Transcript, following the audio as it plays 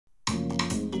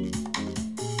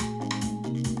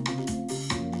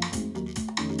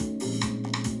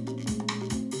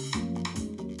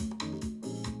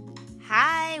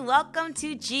welcome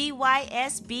to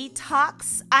GYSB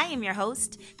Talks. I am your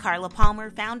host, Carla Palmer,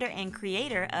 founder and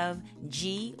creator of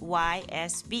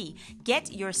GYSB.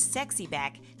 Get Your Sexy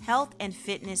Back Health and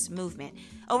Fitness Movement.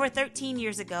 Over 13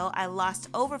 years ago, I lost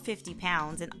over 50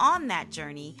 pounds, and on that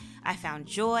journey, I found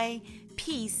joy,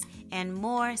 peace, and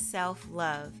more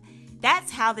self-love.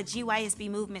 That's how the GYSB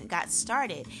movement got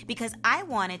started, because I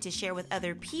wanted to share with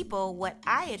other people what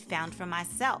I had found for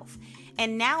myself.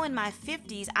 And now in my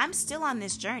 50s, I'm still on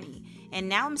this journey. And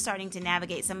now I'm starting to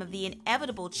navigate some of the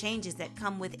inevitable changes that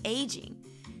come with aging.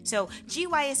 So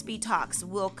GYSB Talks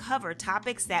will cover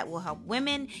topics that will help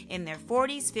women in their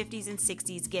 40s, 50s, and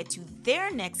 60s get to their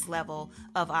next level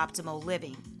of optimal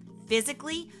living.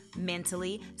 Physically,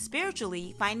 mentally,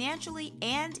 spiritually, financially,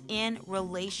 and in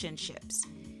relationships.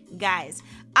 Guys,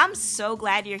 I'm so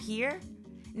glad you're here.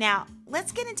 Now,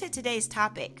 let's get into today's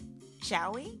topic,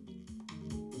 shall we?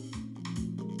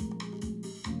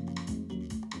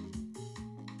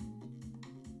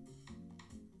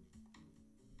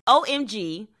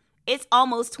 OMG, it's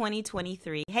almost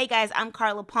 2023. Hey guys, I'm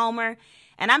Carla Palmer,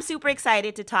 and I'm super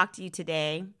excited to talk to you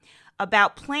today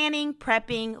about planning,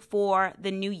 prepping for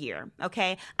the new year,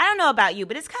 okay? I don't know about you,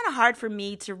 but it's kind of hard for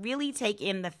me to really take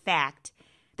in the fact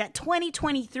that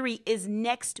 2023 is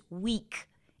next week.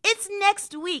 It's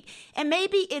next week. And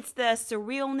maybe it's the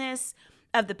surrealness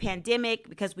of the pandemic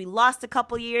because we lost a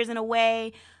couple years in a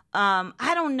way.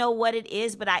 I don't know what it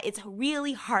is, but it's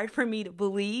really hard for me to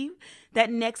believe that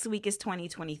next week is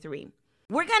 2023.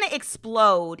 We're going to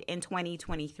explode in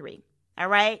 2023. All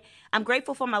right. I'm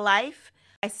grateful for my life.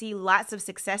 I see lots of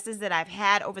successes that I've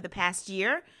had over the past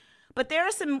year, but there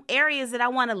are some areas that I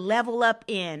want to level up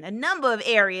in, a number of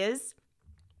areas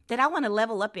that I want to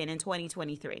level up in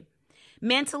 2023.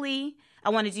 Mentally, I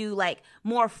want to do like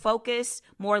more focus,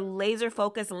 more laser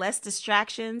focus, less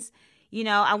distractions. You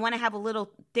know, I want to have a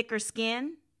little thicker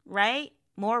skin, right?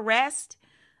 More rest.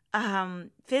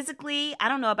 Physically, I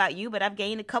don't know about you, but I've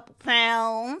gained a couple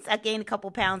pounds. I gained a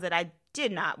couple pounds that I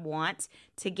did not want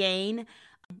to gain.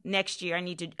 Next year, I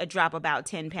need to drop about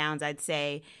 10 pounds, I'd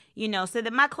say, you know, so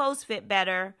that my clothes fit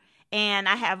better and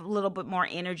I have a little bit more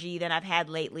energy than I've had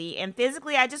lately. And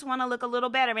physically, I just want to look a little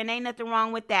better, and ain't nothing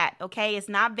wrong with that, okay? It's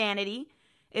not vanity.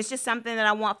 It's just something that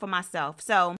I want for myself.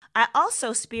 So I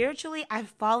also spiritually, I've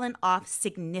fallen off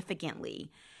significantly.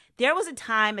 There was a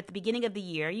time at the beginning of the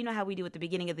year, you know how we do at the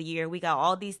beginning of the year, we got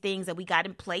all these things that we got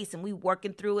in place and we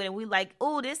working through it and we like,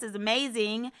 oh, this is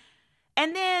amazing.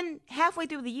 And then halfway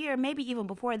through the year, maybe even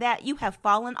before that, you have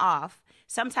fallen off,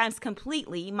 sometimes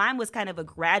completely. Mine was kind of a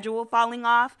gradual falling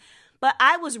off. But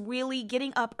I was really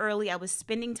getting up early. I was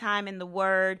spending time in the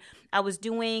Word. I was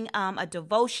doing a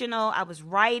devotional. I was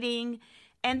writing.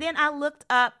 And then I looked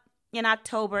up in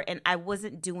October and I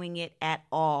wasn't doing it at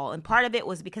all. And part of it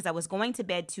was because I was going to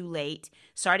bed too late,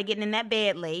 started getting in that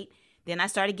bed late. Then I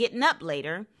started getting up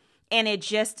later. And it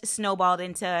just snowballed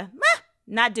into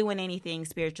not doing anything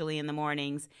spiritually in the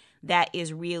mornings. That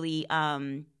is really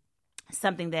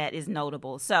something that is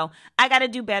notable. So I got to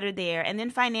do better there. And then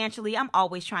financially, I'm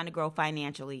always trying to grow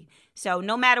financially. So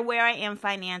no matter where I am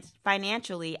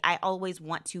financially, I always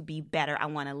want to be better. I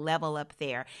want to level up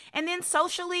there. And then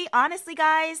socially, honestly,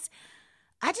 guys,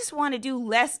 I just want to do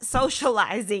less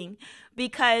socializing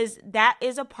because that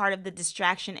is a part of the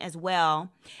distraction as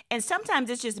well. And sometimes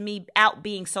it's just me out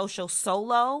being social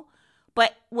solo.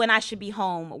 But when I should be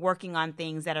home working on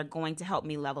things that are going to help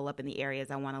me level up in the areas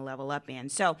I want to level up in.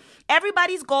 So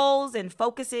everybody's goals and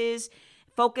focus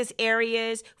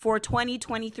areas for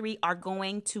 2023 are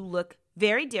going to look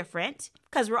very different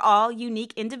because we're all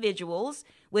unique individuals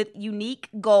with unique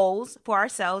goals for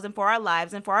ourselves and for our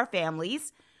lives and for our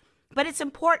families. But it's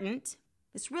important,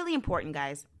 it's really important,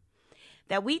 guys,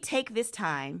 that we take this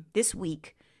time this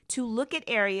week to look at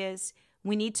areas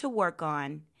we need to work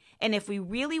on. And if we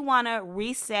really want to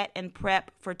reset and prep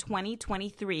for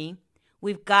 2023,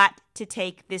 we've got to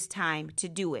take this time to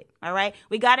do it. All right?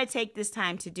 We got to take this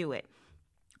time to do it.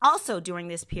 Also, during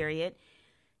this period,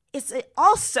 it's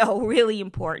also really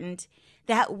important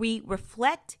that we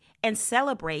reflect and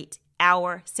celebrate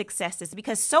our successes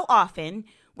because so often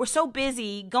we're so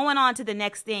busy going on to the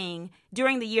next thing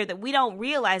during the year that we don't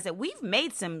realize that we've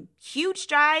made some huge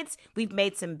strides. We've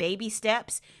made some baby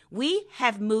steps. We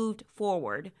have moved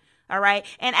forward. All right.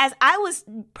 And as I was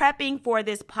prepping for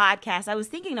this podcast, I was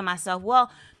thinking to myself,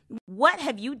 well, what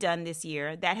have you done this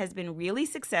year that has been really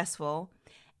successful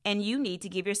and you need to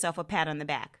give yourself a pat on the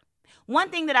back? One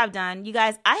thing that I've done, you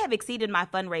guys, I have exceeded my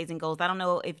fundraising goals. I don't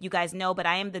know if you guys know, but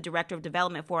I am the director of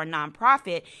development for a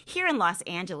nonprofit here in Los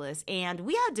Angeles, and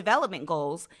we have development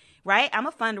goals, right? I'm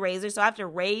a fundraiser, so I have to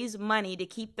raise money to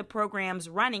keep the programs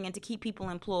running and to keep people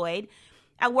employed.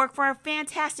 I work for a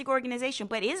fantastic organization,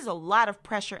 but it is a lot of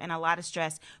pressure and a lot of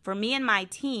stress for me and my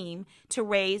team to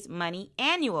raise money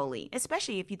annually,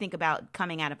 especially if you think about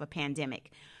coming out of a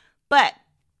pandemic. But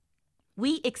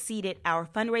we exceeded our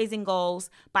fundraising goals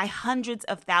by hundreds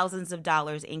of thousands of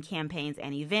dollars in campaigns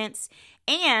and events.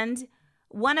 And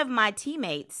one of my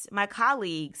teammates, my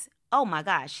colleagues, oh my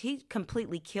gosh, he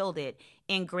completely killed it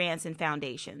in grants and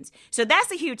foundations. So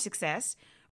that's a huge success.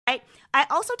 Right? I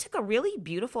also took a really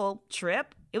beautiful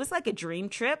trip. It was like a dream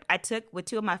trip I took with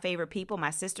two of my favorite people, my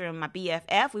sister and my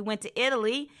BFF. We went to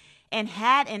Italy and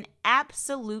had an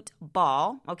absolute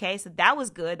ball. Okay, so that was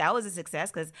good. That was a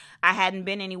success because I hadn't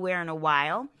been anywhere in a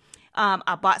while.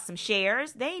 I bought some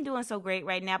shares. They ain't doing so great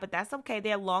right now, but that's okay.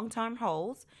 They're long-term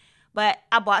holds. But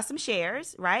I bought some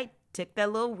shares, right? Took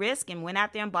that little risk and went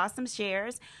out there and bought some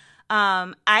shares.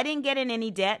 I didn't get in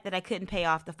any debt that I couldn't pay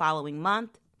off the following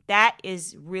month. That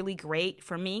is really great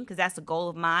for me because that's a goal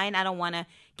of mine. I don't want to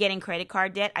get in credit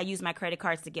card debt. I use my credit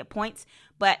cards to get points,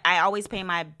 but I always pay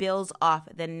my bills off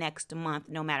the next month,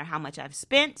 no matter how much I've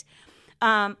spent.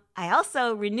 I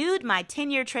also renewed my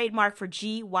 10-year trademark for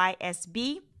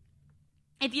GYSB.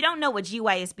 If you don't know what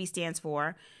GYSB stands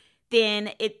for,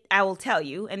 then I will tell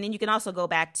you. And then you can also go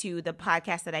back to the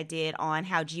podcast that I did on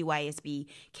how GYSB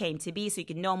came to be so you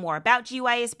can know more about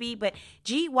GYSB. But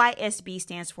GYSB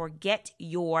stands for Get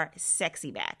Your Sexy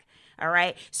Back. All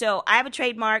right. So I have a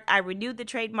trademark. I renewed the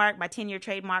trademark, my 10-year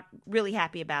trademark. Really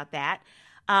happy about that.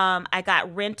 I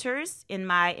got renters in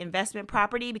my investment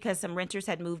property because some renters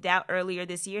had moved out earlier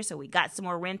this year. So we got some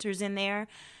more renters in there.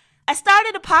 I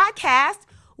started a podcast.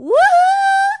 Woo!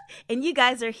 And you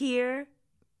guys are here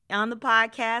on the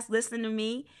podcast, listen to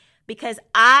me, because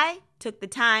I took the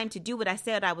time to do what I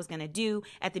said I was going to do.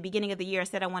 At the beginning of the year, I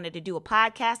said I wanted to do a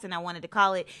podcast and I wanted to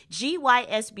call it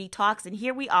GYSB Talks. And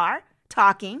here we are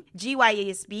talking.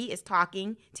 GYSB is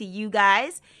talking to you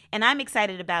guys. And I'm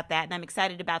excited about that. And I'm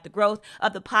excited about the growth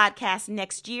of the podcast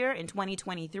next year in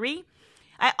 2023.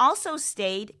 I also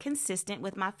stayed consistent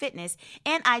with my fitness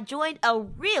and I joined a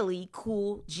really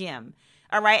cool gym.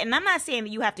 All right. And I'm not saying that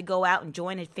you have to go out and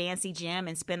join a fancy gym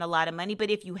and spend a lot of money.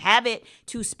 But if you have it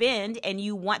to spend and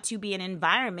you want to be in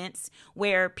environments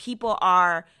where people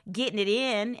are getting it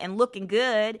in and looking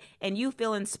good and you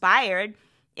feel inspired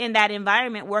in that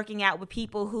environment, working out with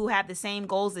people who have the same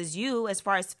goals as you as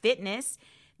far as fitness,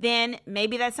 then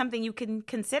maybe that's something you can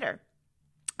consider.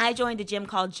 I joined a gym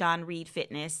called John Reed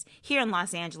Fitness here in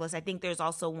Los Angeles. I think there's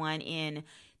also one in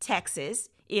Texas.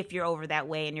 If you're over that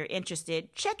way and you're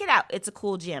interested, check it out. It's a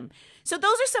cool gym. So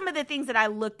those are some of the things that I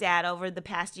looked at over the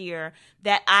past year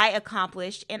that I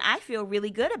accomplished, and I feel really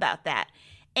good about that.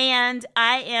 And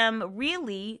I am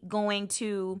really going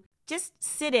to just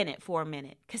sit in it for a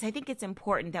minute because I think it's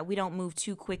important that we don't move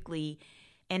too quickly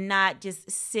and not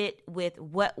just sit with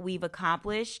what we've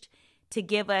accomplished to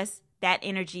give us that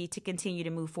energy to continue to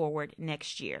move forward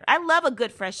next year. I love a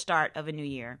good fresh start of a new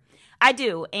year. I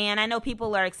do. And I know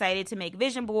people are excited to make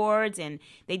vision boards and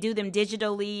they do them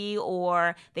digitally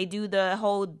or they do the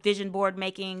whole vision board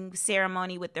making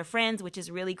ceremony with their friends, which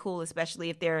is really cool, especially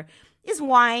if there is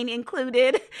wine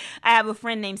included. I have a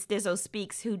friend named Stizzo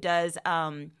Speaks who does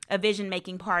a vision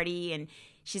making party, and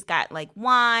she's got like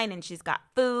wine and she's got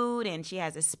food and she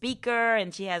has a speaker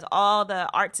and she has all the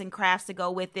arts and crafts to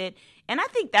go with it. And I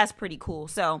think that's pretty cool.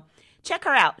 So check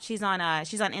her out. She's on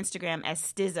Instagram as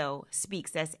Stizzo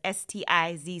Speaks. That's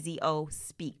Stizzo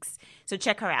Speaks. So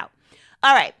check her out.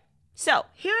 All right. So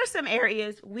here are some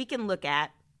areas we can look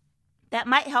at that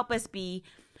might help us be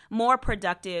more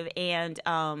productive and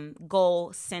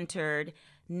goal-centered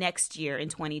next year in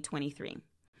 2023.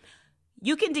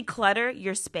 You can declutter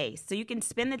your space. So you can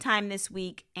spend the time this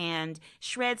week and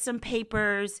shred some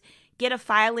papers, get a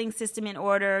filing system in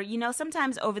order. You know,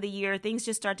 sometimes over the year, things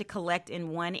just start to collect in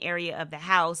one area of the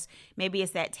house. Maybe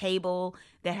it's that table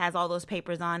that has all those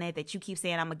papers on it that you keep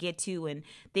saying I'm going to get to, and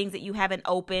things that you haven't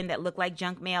opened that look like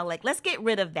junk mail. Like, let's get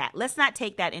rid of that. Let's not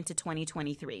take that into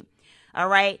 2023. All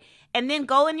right. And then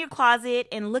go in your closet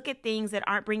and look at things that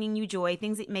aren't bringing you joy,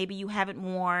 things that maybe you haven't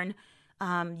worn.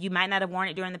 You might not have worn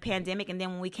it during the pandemic. And then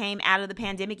when we came out of the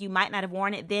pandemic, you might not have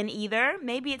worn it then either.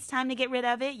 Maybe it's time to get rid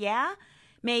of it. Yeah,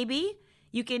 maybe.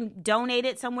 You can donate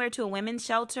it somewhere to a women's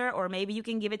shelter, or maybe you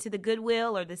can give it to the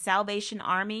Goodwill or the Salvation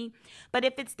Army. But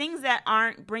if it's things that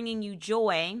aren't bringing you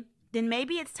joy, then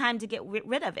maybe it's time to get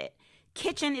rid of it.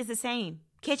 Kitchen is the same.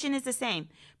 Kitchen is the same.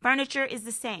 Furniture is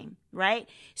the same, right?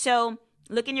 So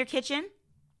look in your kitchen,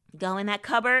 go in that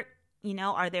cupboard. You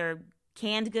know, are there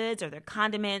canned goods or their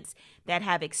condiments that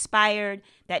have expired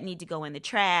that need to go in the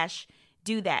trash?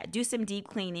 Do that. Do some deep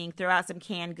cleaning. Throw out some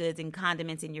canned goods and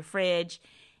condiments in your fridge.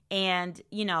 and,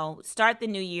 start the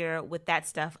new year with that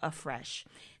stuff afresh.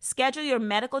 Schedule your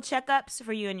medical checkups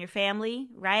for you and your family,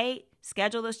 right?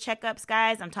 Schedule those checkups,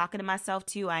 guys. I'm talking to myself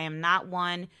too. I am not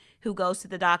one who goes to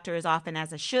the doctor as often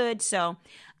as I should. So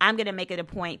I'm going to make it a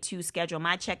point to schedule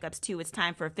my checkups too. It's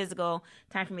time for a physical,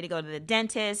 time for me to go to the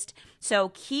dentist. So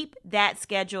keep that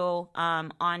schedule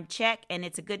on check. And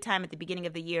it's a good time at the beginning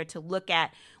of the year to look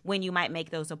at when you might make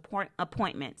those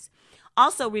appointments.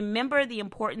 Also, remember the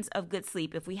importance of good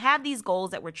sleep. If we have these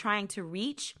goals that we're trying to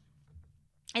reach,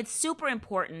 it's super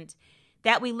important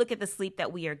that we look at the sleep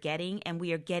that we are getting, and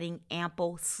we are getting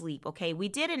ample sleep, okay? We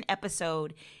did an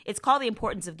episode, it's called The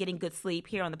Importance of Getting Good Sleep,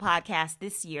 here on the podcast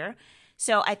this year.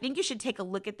 So I think you should take a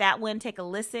look at that one, take a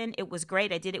listen. It was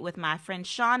great. I did it with my friend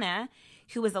Shauna,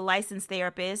 who is a licensed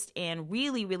therapist and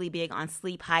really, really big on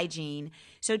sleep hygiene.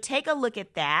 So take a look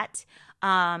at that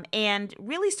and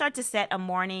really start to set a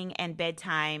morning and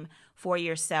bedtime for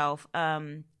yourself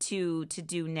to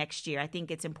do next year. I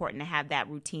think it's important to have that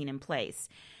routine in place.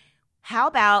 How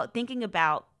about thinking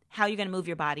about how you're going to move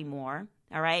your body more?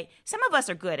 All right. Some of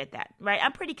us are good at that, right?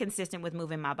 I'm pretty consistent with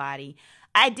moving my body.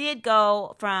 I did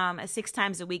go from 6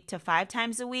 times a week to 5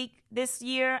 times a week this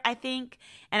year, I think.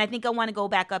 And I think I want to go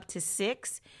back up to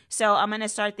 6. So I'm going to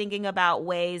start thinking about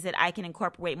ways that I can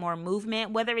incorporate more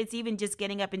movement, whether it's even just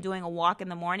getting up and doing a walk in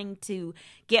the morning to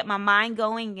get my mind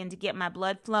going and to get my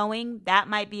blood flowing. That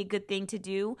might be a good thing to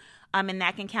do. And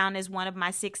that can count as one of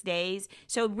my 6 days.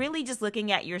 So really just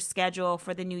looking at your schedule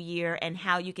for the new year and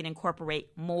how you can incorporate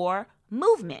more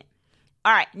movement.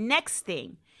 All right, next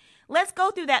thing. Let's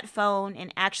go through that phone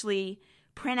and actually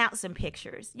print out some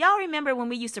pictures. Y'all remember when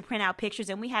we used to print out pictures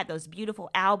and we had those beautiful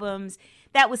albums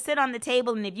that would sit on the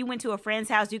table, and if you went to a friend's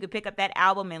house, you could pick up that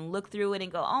album and look through it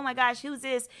and go, oh my gosh, who's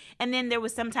this? And then there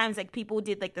was sometimes like people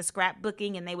did like the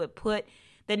scrapbooking and they would put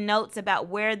the notes about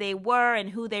where they were and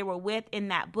who they were with in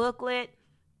that booklet.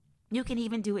 You can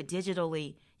even do it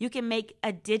digitally. You can make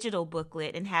a digital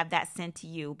booklet and have that sent to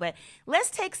you. But let's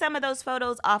take some of those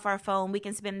photos off our phone. We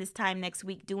can spend this time next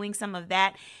week doing some of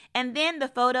that. And then the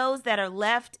photos that are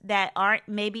left that aren't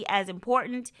maybe as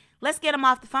important, let's get them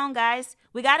off the phone, guys.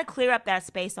 We got to clear up that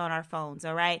space on our phones,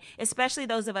 all right? Especially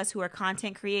those of us who are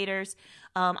content creators,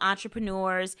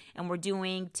 entrepreneurs, and we're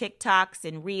doing TikToks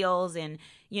and Reels and,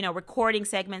 recording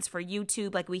segments for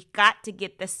YouTube. Like, we got to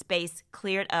get the space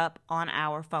cleared up on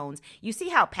our phones. You see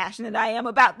how passionate I am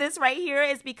about this right here?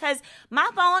 It's because my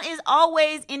phone is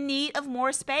always in need of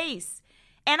more space.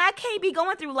 And I can't be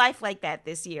going through life like that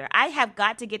this year. I have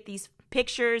got to get these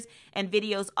pictures and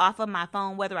videos off of my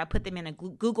phone, whether I put them in a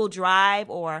Google Drive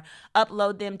or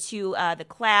upload them to the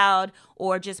cloud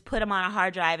or just put them on a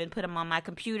hard drive and put them on my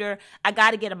computer. I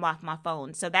got to get them off my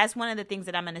phone. So that's one of the things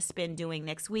that I'm going to spend doing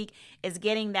next week, is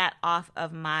getting that off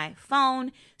of my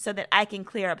phone so that I can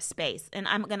clear up space. And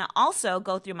I'm going to also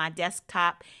go through my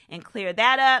desktop and clear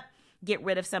that up, get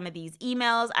rid of some of these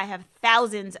emails. I have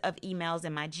thousands of emails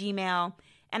in my Gmail,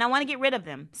 and I want to get rid of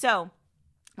them. So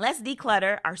let's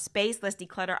declutter our space. Let's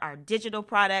declutter our digital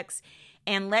products.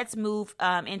 And let's move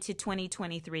into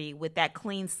 2023 with that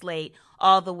clean slate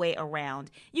all the way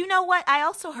around. You know what? I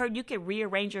also heard you could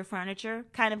rearrange your furniture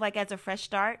kind of like as a fresh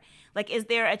start. Like, is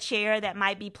there a chair that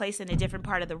might be placed in a different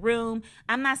part of the room?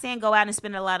 I'm not saying go out and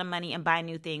spend a lot of money and buy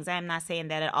new things. I am not saying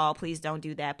that at all. Please don't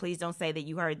do that. Please don't say that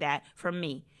you heard that from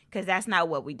me, because that's not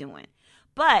what we're doing.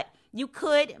 But you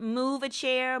could move a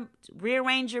chair,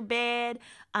 rearrange your bed.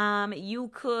 You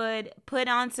could put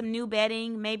on some new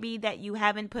bedding, maybe that you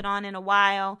haven't put on in a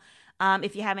while.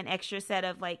 If you have an extra set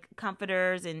of like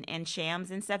comforters and shams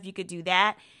and stuff, you could do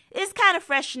that. It's kind of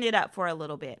freshen it up for a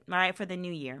little bit, all right, for the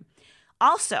new year.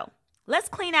 Also, let's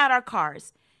clean out our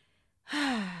cars.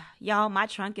 Y'all, my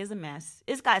trunk is a mess.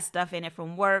 It's got stuff in it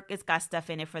from work. It's got stuff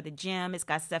in it for the gym. It's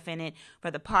got stuff in it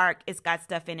for the park. It's got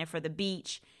stuff in it for the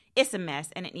beach. It's a mess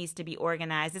and it needs to be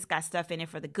organized. It's got stuff in it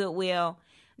for the Goodwill.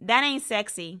 That ain't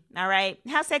sexy, all right?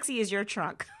 How sexy is your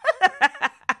trunk?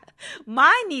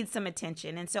 Mine needs some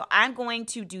attention, and so I'm going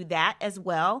to do that as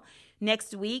well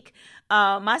next week.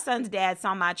 My son's dad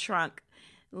saw my trunk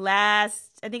I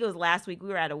think it was last week. We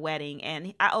were at a wedding,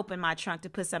 and I opened my trunk to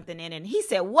put something in, and he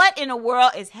said, "What in the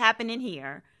world is happening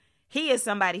here?" He is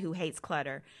somebody who hates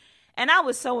clutter. And I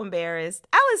was so embarrassed.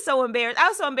 I was so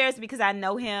embarrassed because I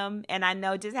know him and I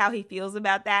know just how he feels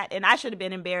about that. And I should have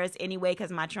been embarrassed anyway, because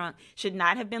my trunk should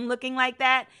not have been looking like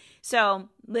that. So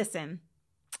listen,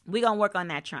 we're going to work on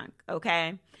that trunk,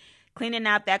 okay? Cleaning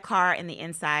out that car and the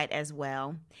inside as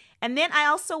well. And then I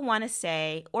also want to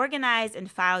say, organize and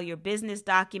file your business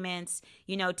documents.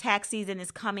 Tax season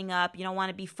is coming up. You don't want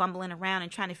to be fumbling around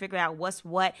and trying to figure out what's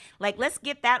what. Like, let's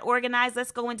get that organized.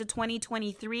 Let's go into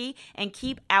 2023 and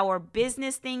keep our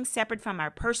business things separate from our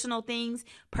personal things,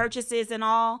 purchases and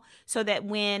all, so that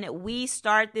when we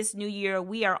start this new year,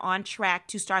 we are on track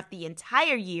to start the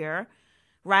entire year,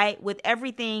 right, with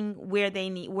everything where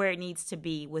it needs to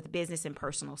be with business and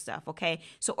personal stuff, okay?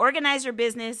 So organize your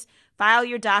business, file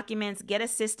your documents, get a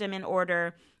system in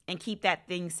order, and keep that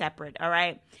thing separate, all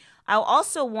right? I'll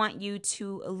also want you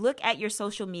to look at your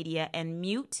social media and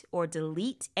mute or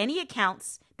delete any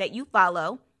accounts that you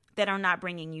follow that are not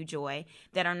bringing you joy,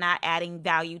 that are not adding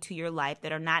value to your life,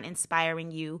 that are not inspiring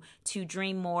you to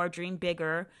dream more, dream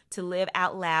bigger, to live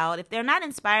out loud. If they're not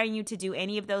inspiring you to do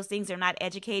any of those things, they're not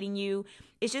educating you.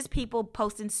 It's just people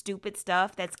posting stupid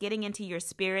stuff that's getting into your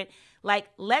spirit. Like,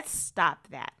 let's stop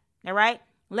that. All right?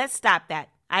 Let's stop that.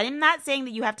 I'm not saying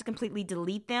that you have to completely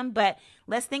delete them, but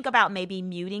let's think about maybe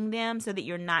muting them so that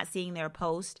you're not seeing their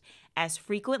post as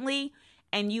frequently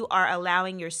and you are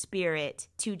allowing your spirit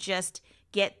to just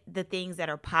get the things that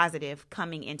are positive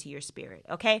coming into your spirit.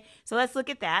 Okay? So let's look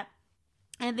at that.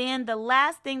 And then the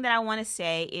last thing that I want to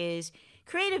say is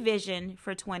create a vision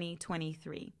for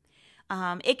 2023.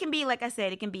 It can be, like I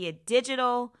said, it can be a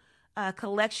digital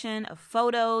collection of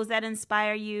photos that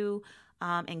inspire you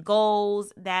and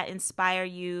goals that inspire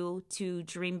you to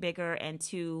dream bigger and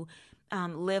to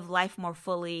live life more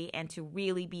fully and to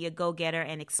really be a go-getter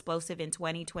and explosive in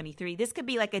 2023. This could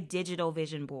be like a digital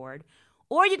vision board.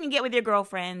 Or you can get with your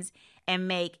girlfriends and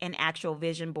make an actual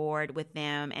vision board with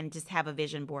them and just have a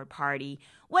vision board party.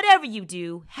 Whatever you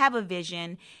do, have a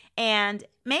vision and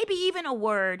maybe even a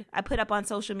word. I put up on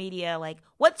social media, like,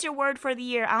 what's your word for the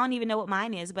year? I don't even know what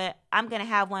mine is, but I'm going to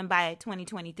have one by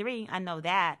 2023. I know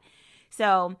that.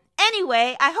 So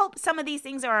anyway, I hope some of these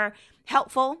things are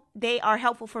helpful. They are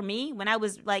helpful for me. When I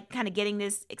was like kind of getting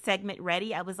this segment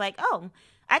ready, I was like, oh,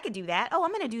 I could do that. Oh,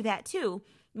 I'm going to do that too.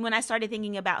 When I started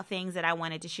thinking about things that I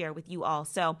wanted to share with you all.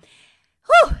 So,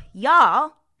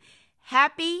 y'all,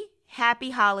 happy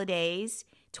holidays,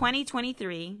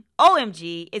 2023.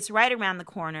 OMG, it's right around the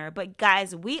corner. But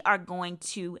guys, we are going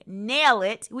to nail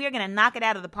it. We are going to knock it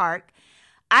out of the park.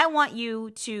 I want you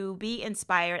to be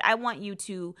inspired. I want you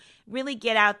to really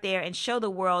get out there and show the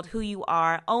world who you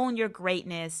are, own your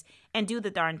greatness, and do the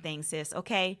darn thing, sis,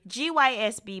 okay?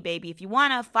 GYSB, baby. If you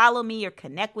want to follow me or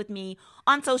connect with me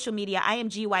on social media, I am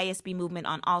GYSB Movement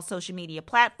on all social media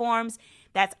platforms.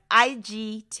 That's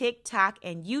IG, TikTok,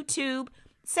 and YouTube.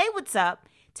 Say what's up.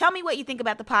 Tell me what you think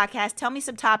about the podcast. Tell me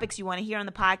some topics you want to hear on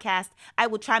the podcast. I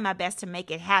will try my best to make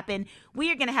it happen.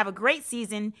 We are going to have a great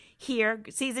season here,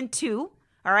 season 2.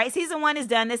 All right, season 1 is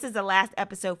done. This is the last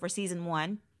episode for season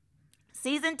 1.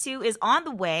 Season 2 is on the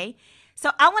way.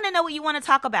 So I want to know what you want to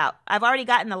talk about. I've already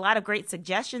gotten a lot of great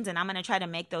suggestions, and I'm going to try to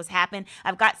make those happen.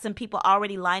 I've got some people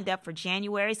already lined up for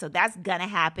January, so that's going to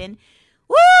happen.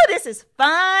 Woo, this is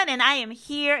fun, and I am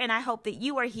here, and I hope that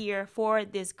you are here for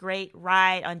this great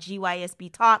ride on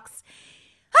GYSB Talks.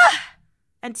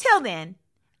 Until then,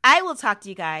 I will talk to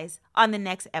you guys on the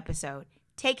next episode.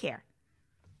 Take care.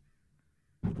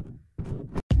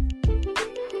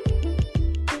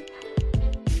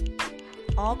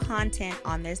 All content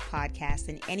on this podcast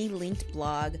and any linked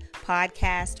blog,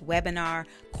 podcast, webinar,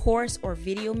 course, or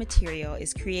video material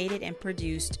is created and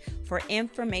produced for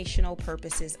informational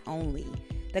purposes only.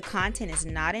 The content is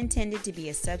not intended to be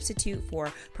a substitute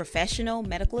for professional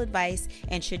medical advice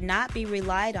and should not be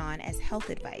relied on as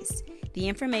health advice. The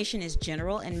information is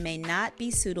general and may not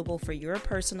be suitable for your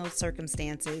personal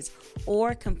circumstances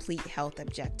or complete health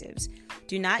objectives.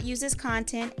 Do not use this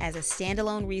content as a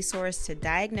standalone resource to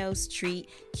diagnose, treat,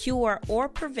 cure, or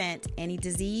prevent any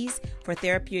disease for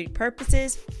therapeutic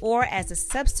purposes or as a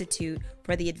substitute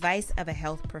for the advice of a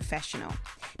health professional.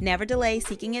 Never delay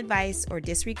seeking advice or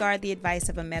disregard the advice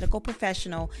of a medical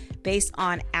professional based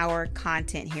on our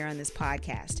content here on this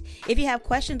podcast. If you have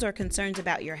questions or concerns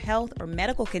about your health or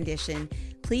medical condition,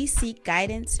 please seek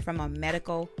guidance from a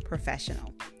medical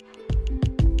professional.